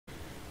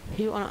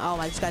Who on? Oh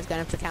my, this guy's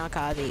going up to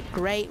kamikaze.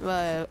 Great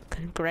work,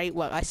 great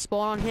work. I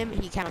spawn on him,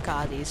 he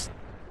kamikazes.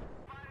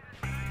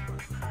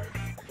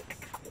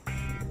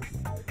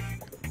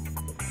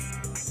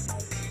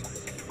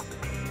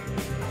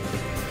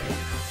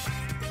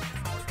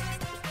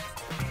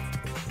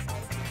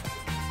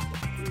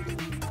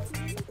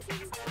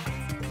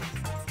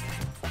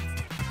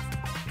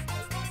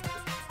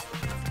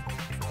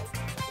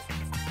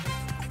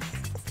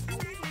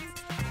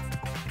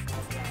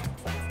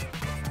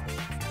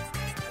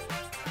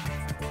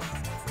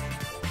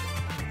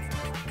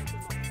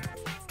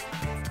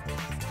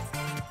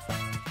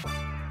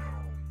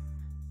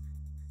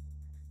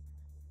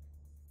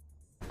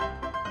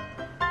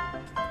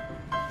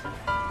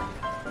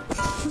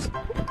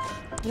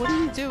 What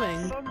are you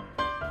doing?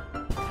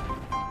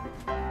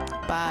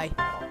 Bye.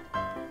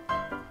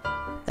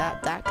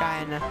 That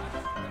guy in the...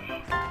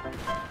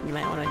 You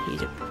might want to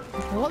use it.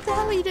 What the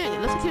hell are you doing?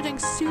 It looks like you're doing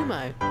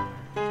sumo.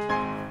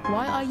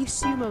 Why are you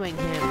sumoing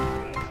him?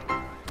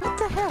 What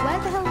the hell? Where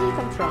the hell did he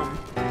come from?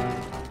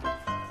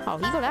 Oh,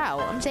 he got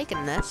out. I'm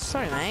taking this.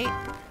 Sorry, mate.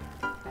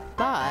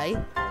 Bye.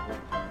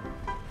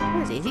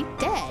 Where is he? Is he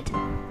dead?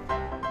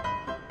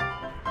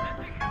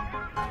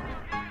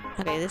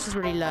 Okay, this is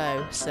really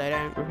low, so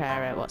don't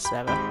repair it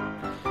whatsoever.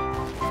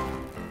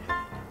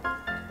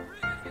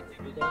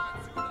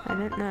 I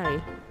don't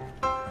know.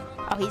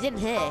 Oh, he's in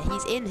here.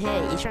 He's in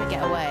here. He's trying to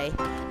get away.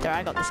 There,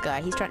 I got this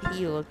guy. He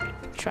will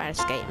try to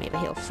escape me,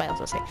 but he'll fail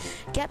to escape.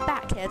 Get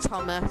back here,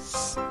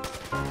 Thomas. There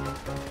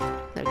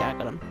we go, I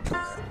got him.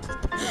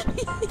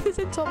 He's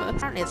in Thomas.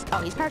 Apparently it's...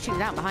 Oh, he's parachuting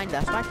down behind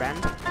us, my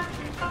friend.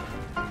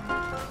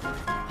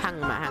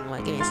 Hang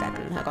on, give me a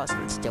second. I got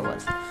something to deal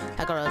with.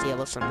 I gotta deal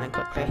with something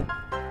quickly.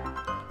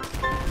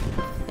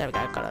 There we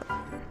go, got it.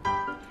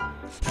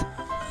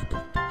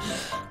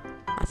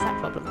 That's that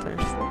problem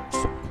finished.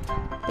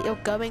 But you're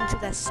going to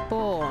their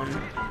spawn.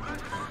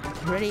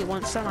 Really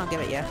want some? I'll give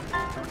it you.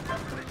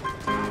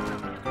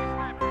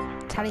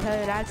 Tally ho,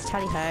 lads,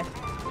 tally ho.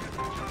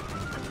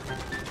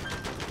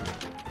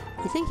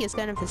 You think he was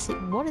going to see?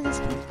 What is this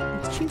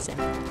he's choosing?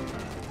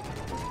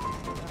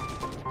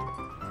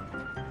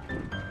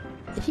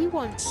 If you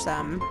want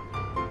some,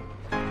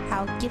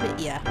 I'll give it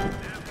you.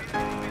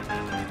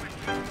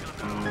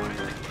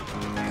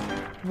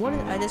 What?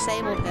 I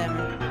disabled him.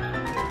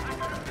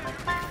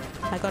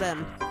 I got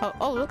him.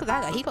 Oh, look at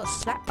that guy. He got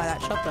slapped by that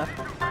chopper.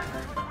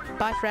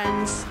 Bye,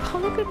 friends. Oh,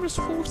 look at him just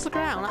fall to the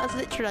ground. That was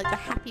literally like the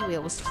Happy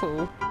Wheel was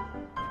full.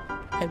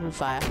 Open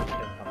fire.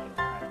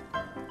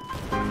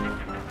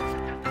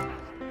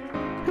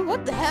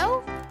 What the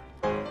hell?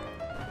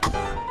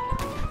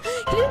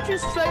 He didn't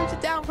just floated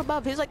down from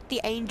above. He was like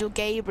the Angel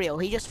Gabriel.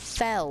 He just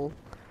fell.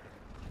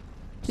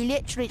 He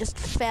literally just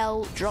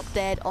fell, dropped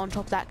dead on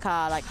top of that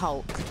car like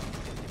Hulk.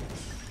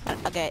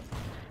 Okay.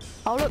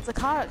 Oh look, the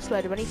car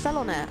exploded when he fell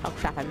on it. Oh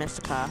crap, I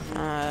missed the car.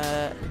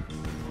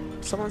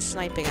 Someone's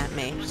sniping at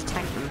me. Just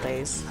tank them,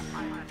 please.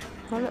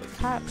 Oh look, the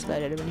car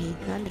exploded when he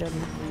landed on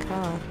the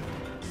car.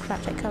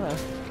 Crap, take cover.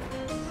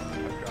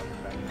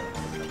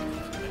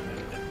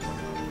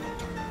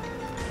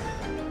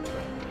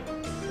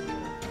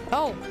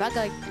 Oh, that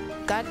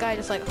guy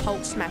just like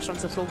Hulk smashed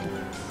onto the floor.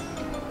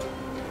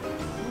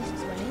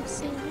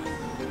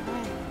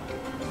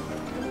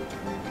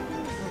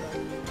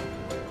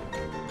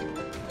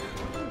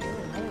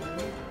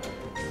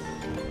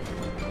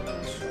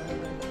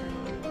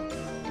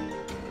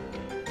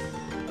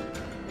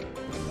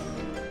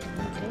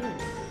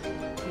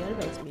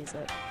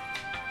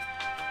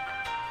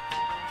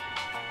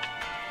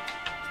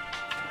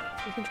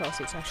 The control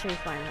seat's actually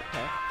fine up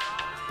here.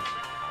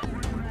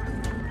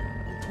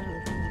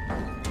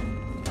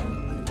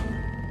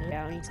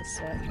 Yeah, I need to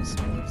search a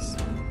space.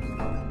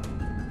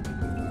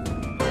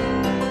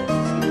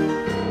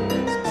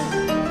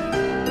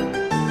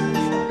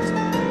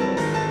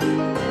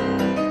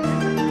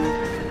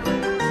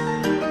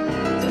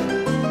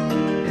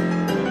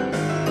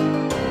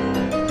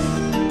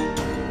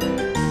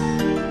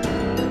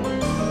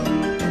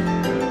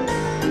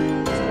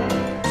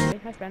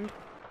 Hi, friend.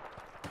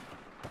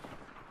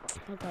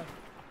 Oh god.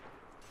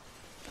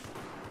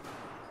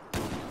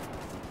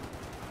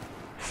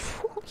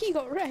 He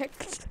got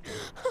wrecked.